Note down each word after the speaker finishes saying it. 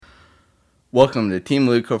Welcome to Team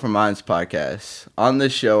Luke for Minds podcast. On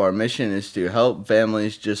this show, our mission is to help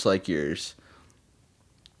families just like yours.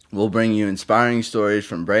 We'll bring you inspiring stories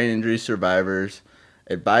from brain injury survivors,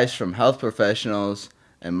 advice from health professionals,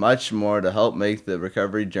 and much more to help make the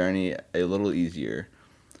recovery journey a little easier.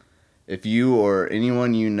 If you or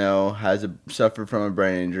anyone you know has suffered from a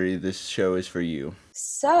brain injury, this show is for you.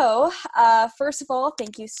 So, first of all,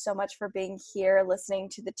 thank you so much for being here listening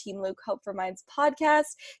to the Team Luke Hope for Minds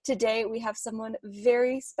podcast. Today, we have someone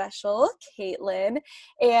very special, Caitlin,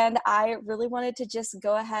 and I really wanted to just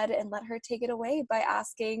go ahead and let her take it away by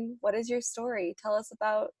asking, what is your story? Tell us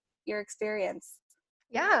about your experience.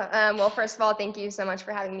 Yeah, well, first of all, thank you so much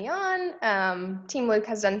for having me on. Team Luke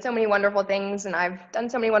has done so many wonderful things, and I've done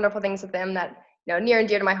so many wonderful things with them that, near and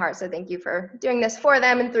dear to my heart. So thank you for doing this for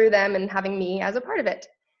them and through them and having me as a part of it.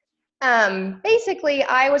 Basically,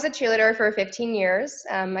 I was a cheerleader for 15 years.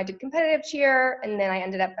 I did competitive cheer, and then I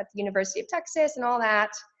ended up at the University of Texas and all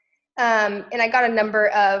that. And I got a number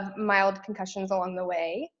of mild concussions along the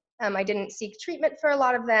way. I didn't seek treatment for a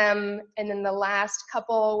lot of them, and then the last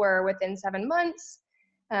couple were within 7 months.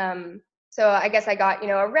 So I guess I got,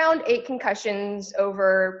 around 8 concussions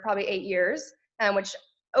over probably 8 years, which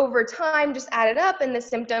over time just added up, and the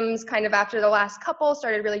symptoms kind of after the last couple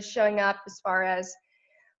started really showing up as far as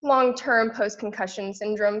long-term post-concussion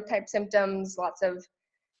syndrome type symptoms, lots of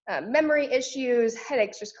memory issues,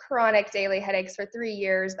 headaches, just chronic daily headaches for 3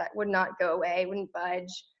 years that would not go away, wouldn't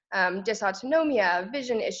budge, dysautonomia,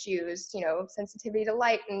 vision issues, sensitivity to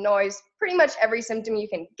light and noise, pretty much every symptom you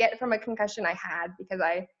can get from a concussion I had because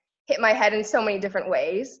I hit my head in so many different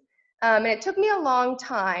ways. And it took me a long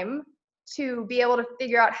time to be able to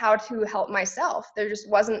figure out how to help myself. There just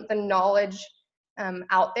wasn't the knowledge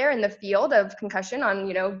out there in the field of concussion on,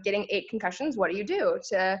 getting 8 concussions. What do you do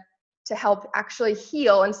to help actually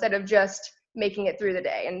heal instead of just making it through the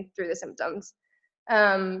day and through the symptoms? So,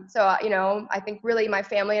 I think really my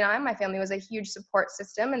family was a huge support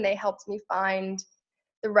system, and they helped me find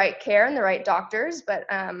the right care and the right doctors. But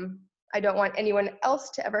I don't want anyone else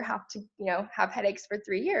to ever have to, have headaches for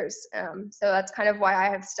 3 years. So that's kind of why I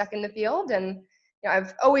have stuck in the field. And,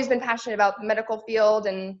 I've always been passionate about the medical field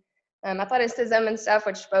and athleticism and stuff,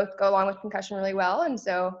 which both go along with concussion really well. And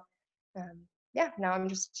so, now I'm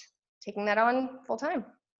just taking that on full time.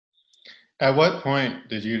 At what point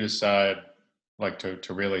did you decide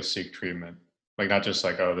to really seek treatment? Like not just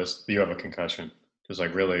like, oh, you have a concussion, just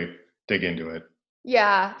like really dig into it.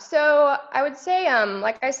 Yeah, so I would say,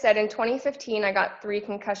 like I said, in 2015, I got 3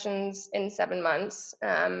 concussions in 7 months.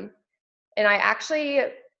 And I actually,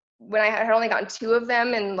 when I had only gotten 2 of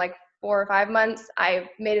them in like 4 or 5 months, I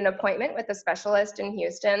made an appointment with a specialist in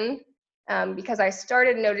Houston because I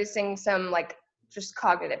started noticing some like just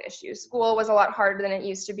cognitive issues. School was a lot harder than it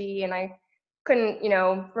used to be, and I couldn't,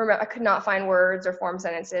 I could not find words or form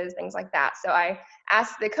sentences, things like that. So I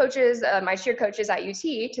asked the coaches, my cheer coaches at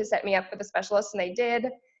UT, to set me up with a specialist, and they did.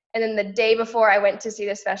 And then the day before I went to see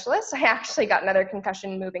the specialist, I actually got another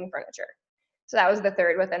concussion moving furniture. So that was the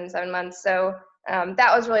 3rd within 7 months. So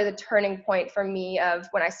that was really the turning point for me of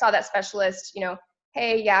when I saw that specialist,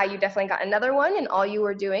 hey, yeah, you definitely got another one, and all you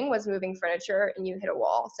were doing was moving furniture and you hit a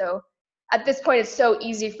wall. So at this point, it's so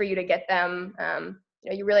easy for you to get them.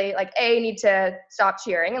 You really need to stop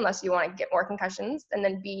cheering unless you want to get more concussions, and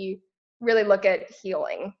then B, really look at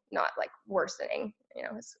healing, not like worsening,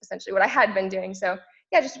 is essentially what I had been doing. So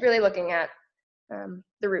yeah, just really looking at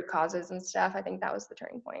the root causes and stuff. I think that was the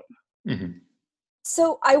turning point. Mm-hmm.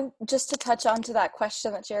 So just to touch on to that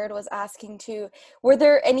question that Jared was asking too, were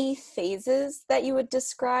there any phases that you would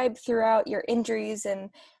describe throughout your injuries? And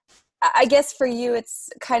I guess for you, it's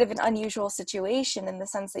kind of an unusual situation in the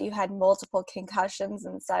sense that you had multiple concussions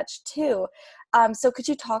and such too. So could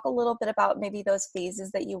you talk a little bit about maybe those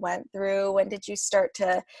phases that you went through? When did you start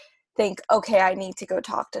to think, okay, I need to go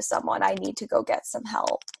talk to someone, I need to go get some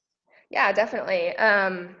help? Yeah, definitely.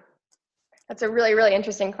 That's a really, really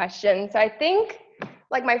interesting question. So I think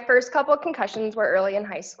like my first couple of concussions were early in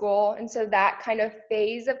high school. And so that kind of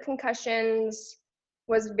phase of concussions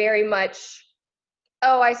was very much,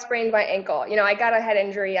 oh, I sprained my ankle. I got a head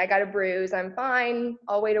injury, I got a bruise, I'm fine.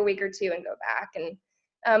 I'll wait a week or 2 and go back.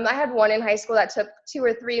 And I had one in high school that took 2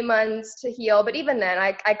 or 3 months to heal. But even then,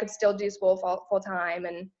 I could still do school full time.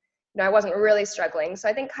 And, I wasn't really struggling. So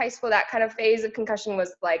I think high school, that kind of phase of concussion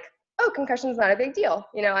was like, oh, concussion's not a big deal.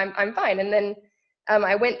 I'm fine. And then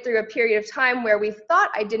I went through a period of time where we thought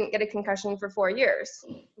I didn't get a concussion for 4 years.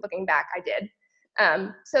 Looking back, I did.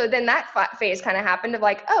 So then that phase kind of happened of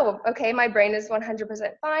like, oh, okay, my brain is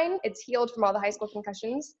 100% fine. It's healed from all the high school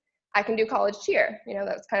concussions. I can do college cheer. That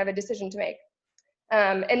was kind of a decision to make.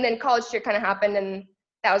 And then college cheer kind of happened, and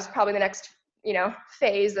that was probably the next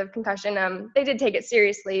phase of concussion. They did take it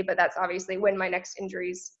seriously, but that's obviously when my next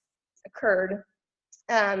injuries occurred.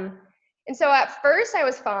 And so at first I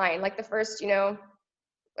was fine. Like the first,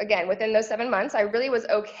 again, within those 7 months, I really was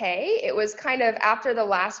okay. It was kind of after the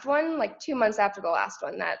last one, like 2 months after the last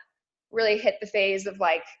one, that really hit the phase of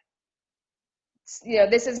like,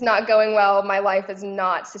 this is not going well. My life is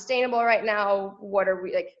not sustainable right now. What are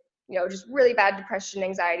we like, just really bad depression,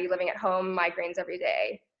 anxiety, living at home, migraines every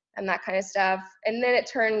day, and that kind of stuff. And then it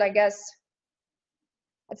turned, I guess,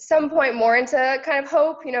 at some point more into kind of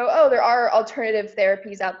hope, there are alternative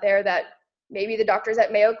therapies out there that maybe the doctors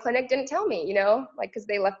at Mayo Clinic didn't tell me, because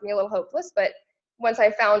they left me a little hopeless. But once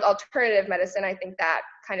I found alternative medicine, I think that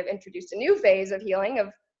kind of introduced a new phase of healing of,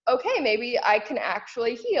 okay, maybe I can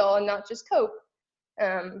actually heal and not just cope.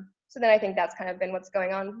 So then I think that's kind of been what's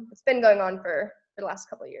going on. It's been going on for the last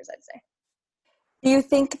couple of years, I'd say. Do you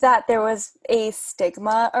think that there was a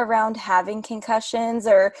stigma around having concussions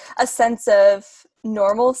or a sense of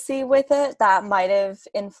normalcy with it that might have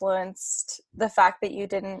influenced the fact that you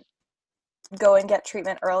didn't go and get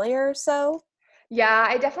treatment earlier or so? Yeah,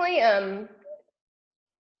 I definitely,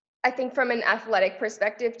 I think from an athletic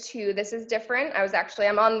perspective too, this is different.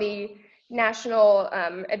 I'm on the National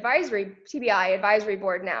TBI advisory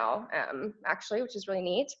board now, actually, which is really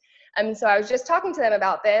neat. So I was just talking to them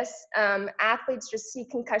about this. Athletes just see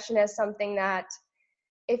concussion as something that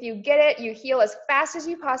if you get it, you heal as fast as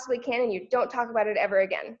you possibly can and you don't talk about it ever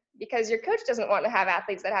again, because your coach doesn't want to have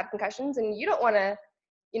athletes that have concussions, and you don't want to,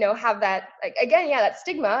 have that, like, again, that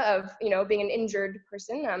stigma of, being an injured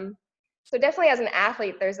person. So definitely as an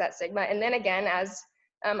athlete, there's that stigma. And then again, as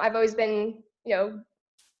I've always been,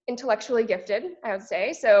 intellectually gifted, I would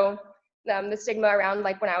say. So the stigma around,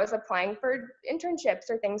 like, when I was applying for internships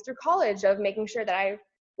or things through college, of making sure that I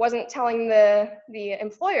wasn't telling the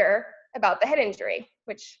employer about the head injury,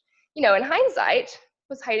 which, in hindsight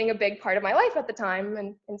was hiding a big part of my life at the time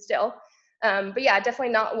and still. But yeah,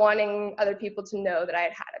 definitely not wanting other people to know that I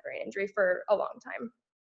had had a brain injury for a long time.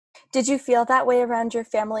 Did you feel that way around your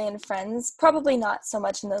family and friends? Probably not so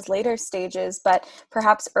much in those later stages, but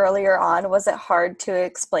perhaps earlier on. Was it hard to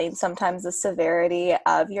explain sometimes the severity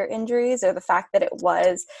of your injuries or the fact that it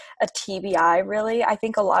was a TBI, really? I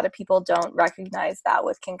think a lot of people don't recognize that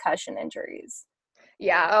with concussion injuries.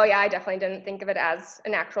 Yeah, oh yeah, I definitely didn't think of it as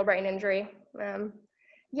an actual brain injury.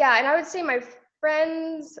 Yeah, and I would say my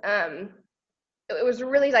friends, it was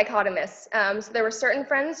really dichotomous. So there were certain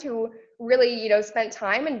friends who really, spent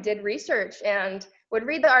time and did research and would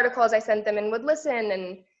read the articles I sent them and would listen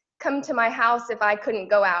and come to my house if I couldn't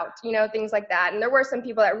go out, things like that. And there were some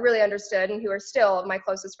people that really understood and who are still my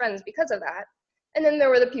closest friends because of that. And then there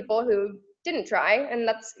were the people who didn't try, and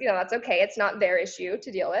that's, that's okay. It's not their issue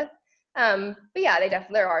to deal with. But yeah,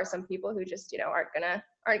 there are some people who just, aren't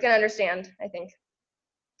gonna understand, I think,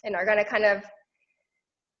 and are gonna kind of,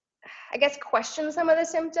 I guess, question some of the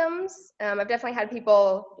symptoms. I've definitely had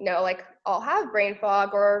people, like, I'll have brain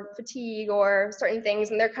fog or fatigue or certain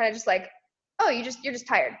things, and they're kind of just like, oh, you're just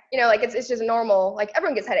tired. Like it's just normal, like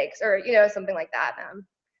everyone gets headaches or, something like that.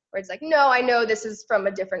 Where it's like, no, I know this is from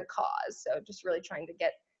a different cause. So just really trying to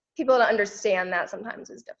get people to understand that sometimes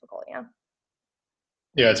is difficult. Yeah.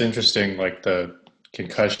 Yeah, it's interesting, like the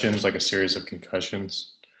concussions, like a series of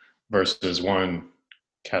concussions versus one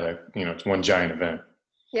it's one giant event.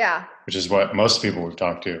 Yeah. Which is what most people we've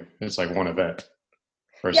talked to. It's like one event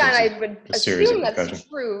versus and I would a series assume of that's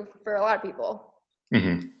true for a lot of people.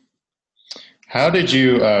 Mm-hmm. How did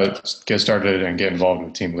you get started and get involved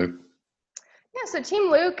with Team Luke? Yeah, so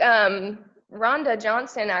Team Luke, Rhonda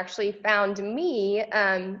Johnson actually found me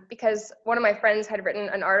because one of my friends had written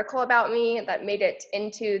an article about me that made it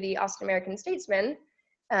into the Austin American Statesman.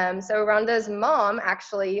 So Rhonda's mom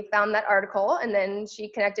actually found that article, and then she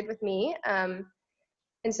connected with me.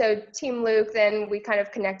 And so Team Luke, then we kind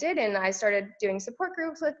of connected, and I started doing support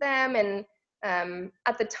groups with them. And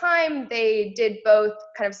at the time, they did both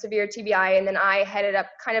kind of severe TBI, and then I headed up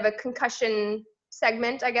kind of a concussion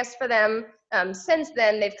segment, I guess, for them. Since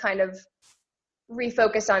then, they've kind of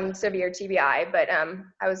refocused on severe TBI, but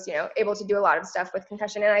I was, able to do a lot of stuff with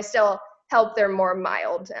concussion, and I still help their more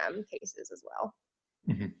mild cases as well.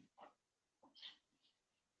 Mm-hmm.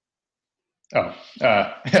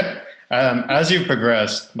 As you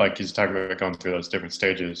progressed, like you talked about going through those different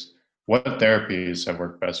stages, what therapies have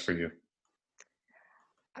worked best for you?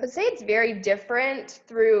 I would say it's very different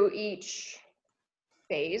through each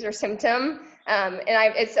phase or symptom.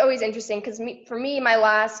 It's always interesting because for me, my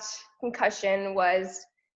last concussion was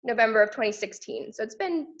November of 2016. So it's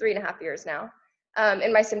been 3.5 years now.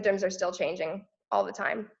 And my symptoms are still changing all the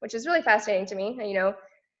time, which is really fascinating to me.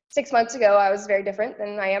 6 months ago, I was very different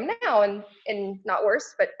than I am now, and not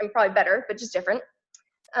worse, but I'm probably better, but just different.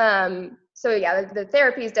 So yeah, the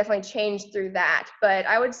therapy has definitely changed through that. But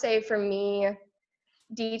I would say for me,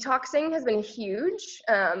 detoxing has been huge.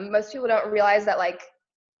 Most people don't realize that like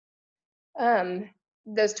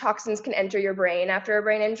those toxins can enter your brain after a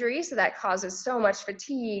brain injury, so that causes so much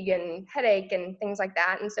fatigue and headache and things like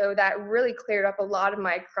that. And so that really cleared up a lot of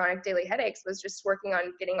my chronic daily headaches, was just working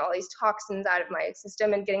on getting all these toxins out of my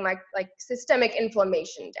system and getting my like systemic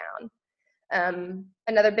inflammation down.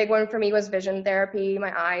 Another big one for me was vision therapy.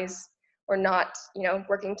 My eyes were not,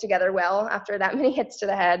 working together well after that many hits to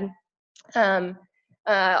the head.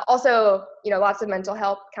 Also, lots of mental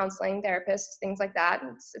health counseling, therapists, things like that.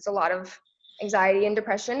 It's a lot of anxiety and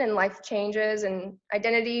depression and life changes and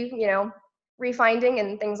identity, refinding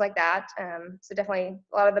and things like that. So definitely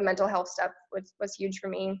a lot of the mental health stuff was huge for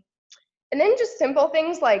me. And then just simple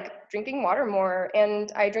things like drinking water more.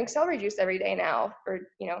 And I drink celery juice every day now for,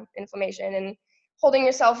 inflammation, and holding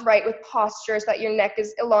yourself right with posture so that your neck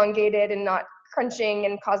is elongated and not crunching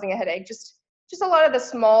and causing a headache. Just a lot of the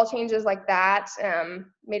small changes like that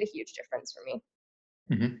made a huge difference for me.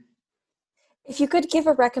 Mm-hmm. If you could give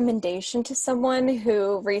a recommendation to someone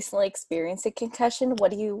who recently experienced a concussion,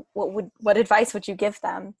 what advice would you give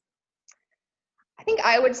them? I think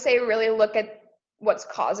I would say really look at what's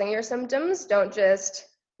causing your symptoms. Don't just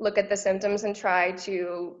look at the symptoms and try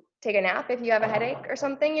to take a nap if you have a headache or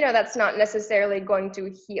something. That's not necessarily going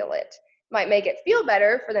to heal it. Might make it feel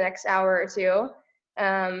better for the next hour or two.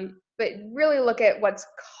 But really look at what's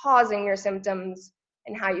causing your symptoms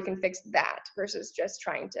and how you can fix that, versus just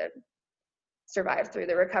trying to survive through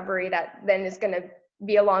the recovery that then is going to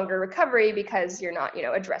be a longer recovery because you're not,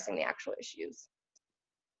 addressing the actual issues.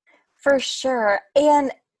 For sure.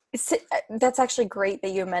 And that's actually great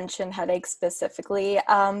that you mentioned headaches specifically,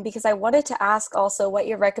 because I wanted to ask also what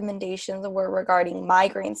your recommendations were regarding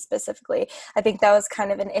migraines specifically. I think that was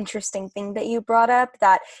kind of an interesting thing that you brought up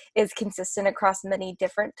that is consistent across many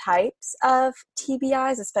different types of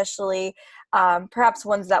TBIs, especially perhaps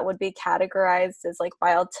ones that would be categorized as like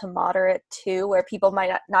mild to moderate too, where people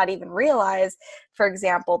might not even realize, for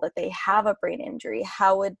example, that they have a brain injury.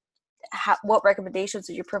 What recommendations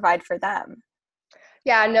would you provide for them?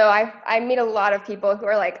 Yeah, no, I meet a lot of people who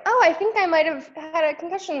are like, oh, I think I might have had a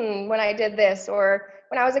concussion when I did this, or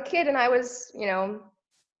when I was a kid and I was,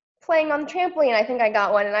 playing on the trampoline, I think I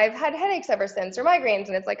got one and I've had headaches ever since, or migraines.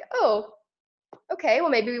 And it's like, oh, okay, well,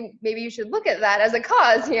 maybe you should look at that as a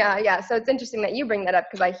cause. Yeah. So it's interesting that you bring that up,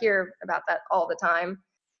 because I hear about that all the time.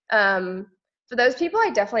 For those people, I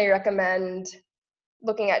definitely recommend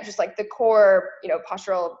looking at just like the core,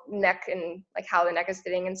 postural neck and like how the neck is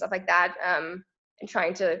sitting and stuff like that. And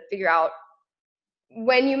trying to figure out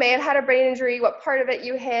when you may have had a brain injury, what part of it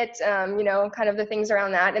you hit, kind of the things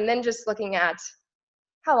around that. And then just looking at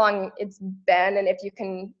how long it's been, and if you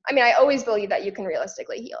can, I always believe that you can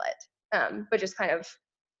realistically heal it. But just kind of,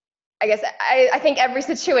 I guess, I think every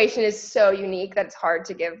situation is so unique that it's hard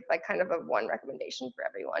to give like kind of a one recommendation for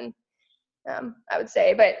everyone, I would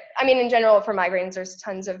say. But in general, for migraines, there's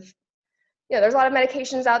tons of, there's a lot of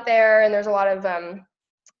medications out there, and there's a lot of,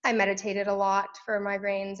 I meditated a lot for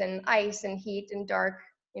migraines, and ice and heat and dark,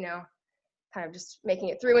 kind of just making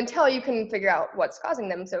it through until you can figure out what's causing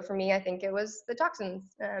them. So for me, I think it was the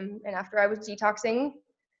toxins. And after I was detoxing,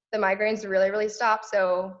 the migraines really, really stopped.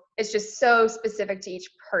 So it's just so specific to each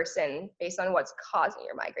person based on what's causing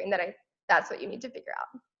your migraine that's what you need to figure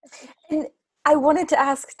out. And I wanted to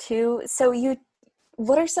ask too, so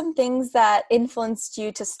what are some things that influenced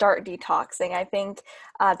you to start detoxing? I think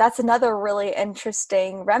that's another really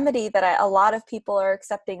interesting remedy that a lot of people are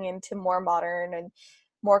accepting into more modern and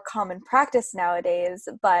more common practice nowadays.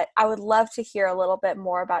 But I would love to hear a little bit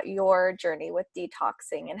more about your journey with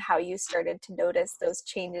detoxing and how you started to notice those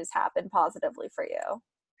changes happen positively for you.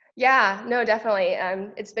 Yeah, no, definitely.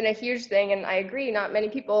 It's been a huge thing, and I agree, not many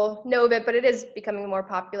people know of it, but it is becoming more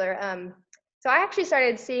popular. So I actually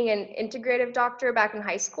started seeing an integrative doctor back in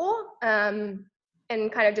high school, and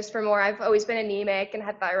kind of just for more, I've always been anemic and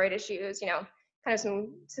had thyroid issues, kind of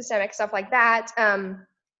some systemic stuff like that.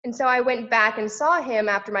 And so I went back and saw him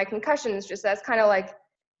after my concussions, just as kind of like,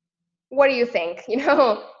 what do you think?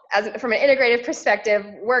 From an integrative perspective,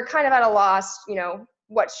 we're kind of at a loss,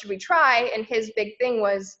 what should we try? And his big thing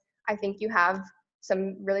was, I think you have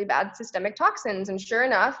some really bad systemic toxins. And sure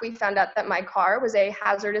enough, we found out that my car was a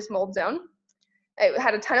hazardous mold zone. It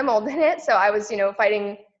had a ton of mold in it. So I was,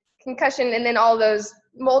 fighting concussion, and then all those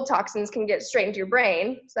mold toxins can get straight into your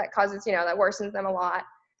brain. So that causes, that worsens them a lot.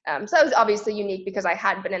 So that was obviously unique because I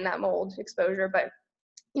had been in that mold exposure, but,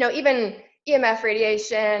 even EMF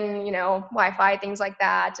radiation, Wi-Fi, things like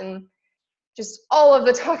that. And just all of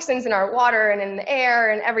the toxins in our water and in the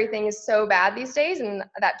air and everything is so bad these days. And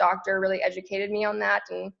that doctor really educated me on that,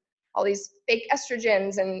 and all these fake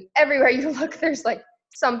estrogens, and everywhere you look, there's like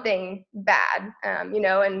something bad,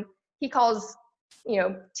 and he calls,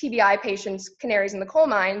 TBI patients canaries in the coal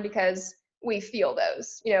mine because we feel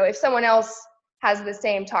those. If someone else has the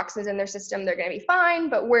same toxins in their system, they're going to be fine,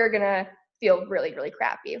 but we're going to feel really, really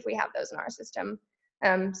crappy if we have those in our system.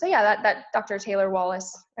 So yeah, that Dr. Dr.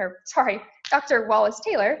 Wallace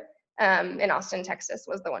Taylor in Austin, Texas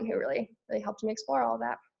was the one who really, really helped me explore all of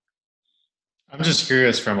that. I'm just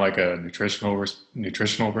curious from like a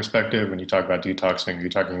nutritional perspective, when you talk about detoxing, are you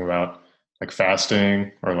talking about like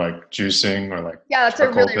fasting or like juicing or like that's a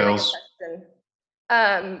really, really pills? good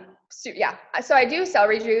question. So I do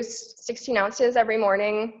celery juice, 16 ounces every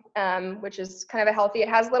morning, which is kind of a healthy. It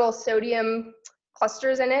has little sodium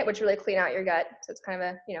clusters in it, which really clean out your gut. So it's kind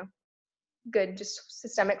of a good just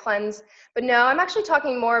systemic cleanse. But no, I'm actually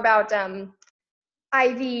talking more about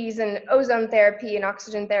IVs and ozone therapy and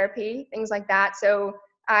oxygen therapy, things like that. So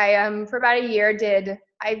I, for about a year, did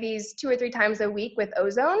IVs 2 or 3 times a week with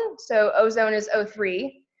ozone. So ozone is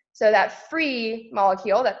O3. So that free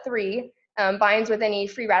molecule, that 3, binds with any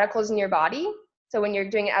free radicals in your body. So when you're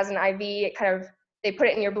doing it as an IV, they put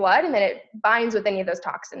it in your blood, and then it binds with any of those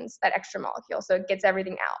toxins, that extra molecule. So it gets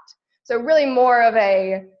everything out. So really more of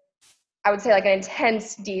I would say like an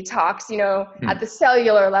intense detox, at the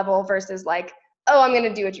cellular level versus like, oh, I'm going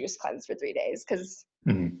to do a juice cleanse for 3 days, because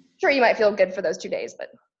sure, you might feel good for those 2 days, but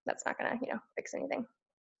that's not going to, fix anything.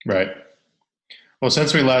 Right. Well,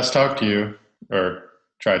 since we last talked to you, or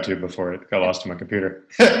tried to before it got lost in my computer,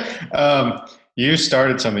 you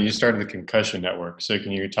started something. You started the Concussion Network. So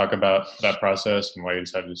can you talk about that process and why you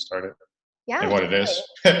decided to start it? Yeah. And what it is?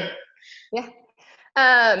 Yeah.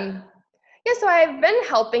 So I've been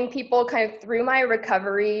helping people kind of through my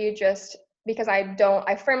recovery, just because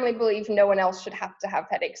I firmly believe no one else should have to have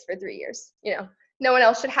headaches for 3 years. No one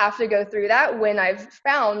else should have to go through that when I've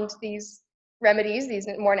found these remedies, these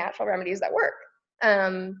more natural remedies that work.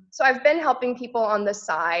 So I've been helping people on the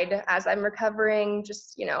side as I'm recovering,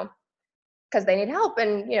 just, because they need help,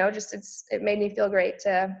 and, it made me feel great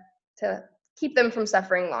to keep them from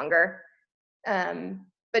suffering longer.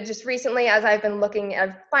 But just recently, as I've been looking,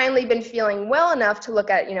 I've finally been feeling well enough to look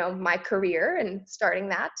at, my career and starting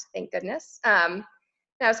that, thank goodness. And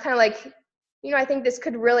I was kind of like, I think this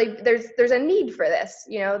could really, there's a need for this,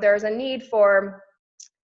 there's a need for,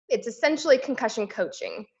 it's essentially concussion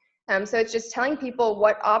coaching. So it's just telling people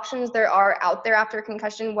what options there are out there after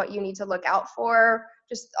concussion, what you need to look out for,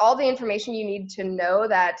 just all the information you need to know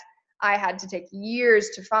that I had to take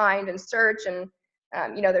years to find and search. And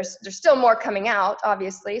there's still more coming out,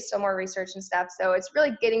 obviously, still more research and stuff. So it's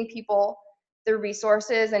really getting people the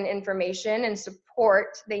resources and information and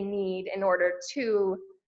support they need in order to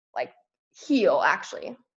like heal,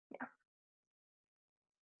 actually. Yeah.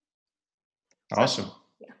 Awesome.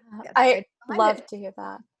 I love to hear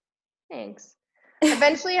that. Thanks.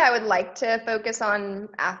 Eventually, I would like to focus on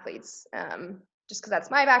athletes, just because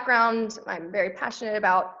that's my background. I'm very passionate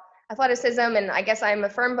about athleticism, and I guess I'm a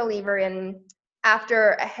firm believer in,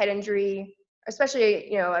 after a head injury,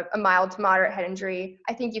 especially a mild to moderate head injury,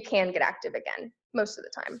 I think you can get active again most of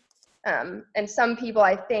the time. And some people,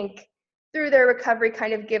 I think, through their recovery,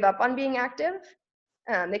 kind of give up on being active.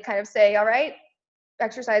 They kind of say, all right,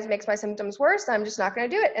 exercise makes my symptoms worse, I'm just not going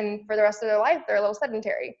to do it. And for the rest of their life, they're a little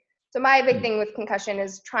sedentary. So my big thing with concussion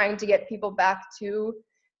is trying to get people back to,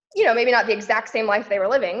 maybe not the exact same life they were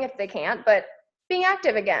living if they can't, but being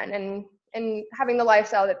active again and having the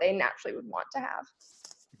lifestyle that they naturally would want to have.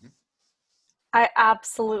 I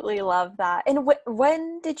absolutely love that. And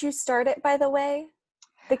when did you start it, by the way?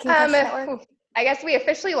 The Concussion Network? I guess we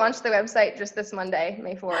officially launched the website just this Monday,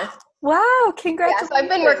 May 4th. Wow, congratulations. Yeah, so I've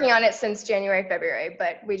been working on it since January, February,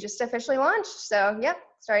 but we just officially launched. So, we have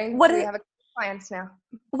a clients now.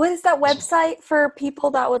 What is that website for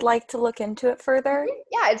people that would like to look into it further?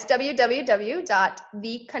 Yeah, it's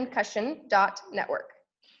www.theconcussion.network.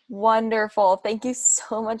 Wonderful. Thank you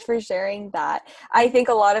so much for sharing that. I think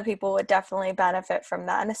a lot of people would definitely benefit from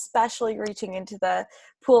that, and especially reaching into the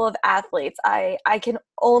pool of athletes. I can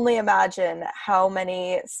only imagine how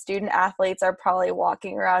many student athletes are probably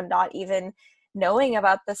walking around not even knowing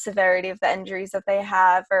about the severity of the injuries that they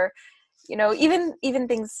have, or, even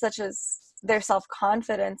things such as their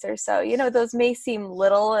self-confidence or so. Those may seem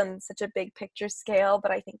little in such a big picture scale,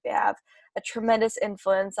 but I think they have a tremendous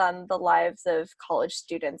influence on the lives of college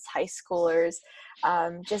students, high schoolers,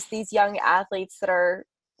 just these young athletes that are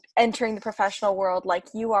entering the professional world like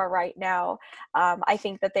you are right now, I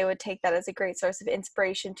think that they would take that as a great source of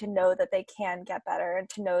inspiration to know that they can get better and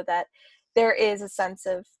to know that there is a sense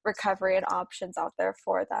of recovery and options out there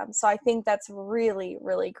for them. So I think that's really,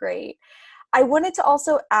 really great. I wanted to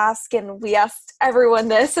also ask, and we asked everyone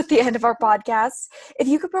this at the end of our podcast, if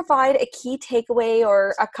you could provide a key takeaway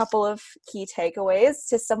or a couple of key takeaways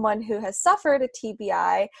to someone who has suffered a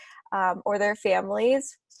TBI or their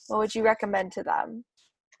families, what would you recommend to them?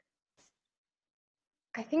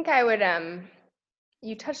 I think I would,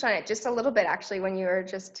 you touched on it just a little bit actually when you were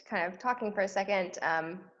just kind of talking for a second.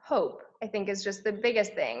 Hope, I think, is just the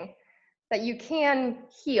biggest thing, that you can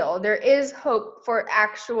heal. There is hope for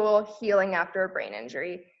actual healing after a brain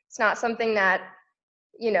injury. It's not something that,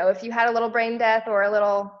 if you had a little brain death or a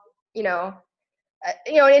little, an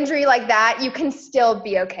injury like that, you can still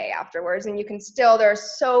be okay afterwards. And there are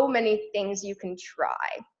so many things you can try.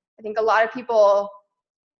 I think a lot of people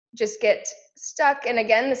just get stuck. And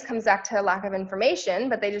again, this comes back to a lack of information,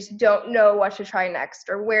 but they just don't know what to try next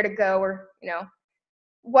or where to go or,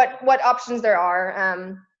 what options there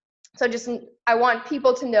are. So I want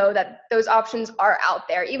people to know that those options are out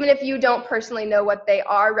there. Even if you don't personally know what they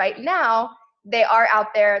are right now, they are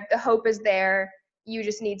out there. The hope is there. You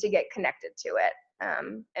just need to get connected to it.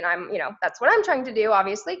 And that's what I'm trying to do,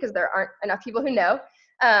 obviously, because there aren't enough people who know.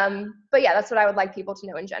 But yeah, that's what I would like people to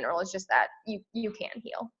know in general, is just that you can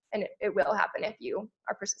heal, and it will happen if you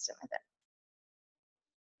are persistent with it.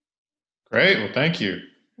 Great. Well, thank you.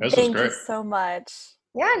 This was great. Thank you so much.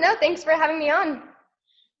 Yeah, no, thanks for having me on.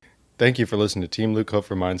 Thank you for listening to Team Luke Hope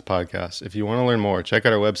for Minds podcast. If you want to learn more, check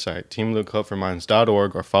out our website,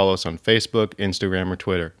 teamlukehopeforminds.org, or follow us on Facebook, Instagram, or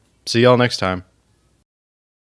Twitter. See y'all next time.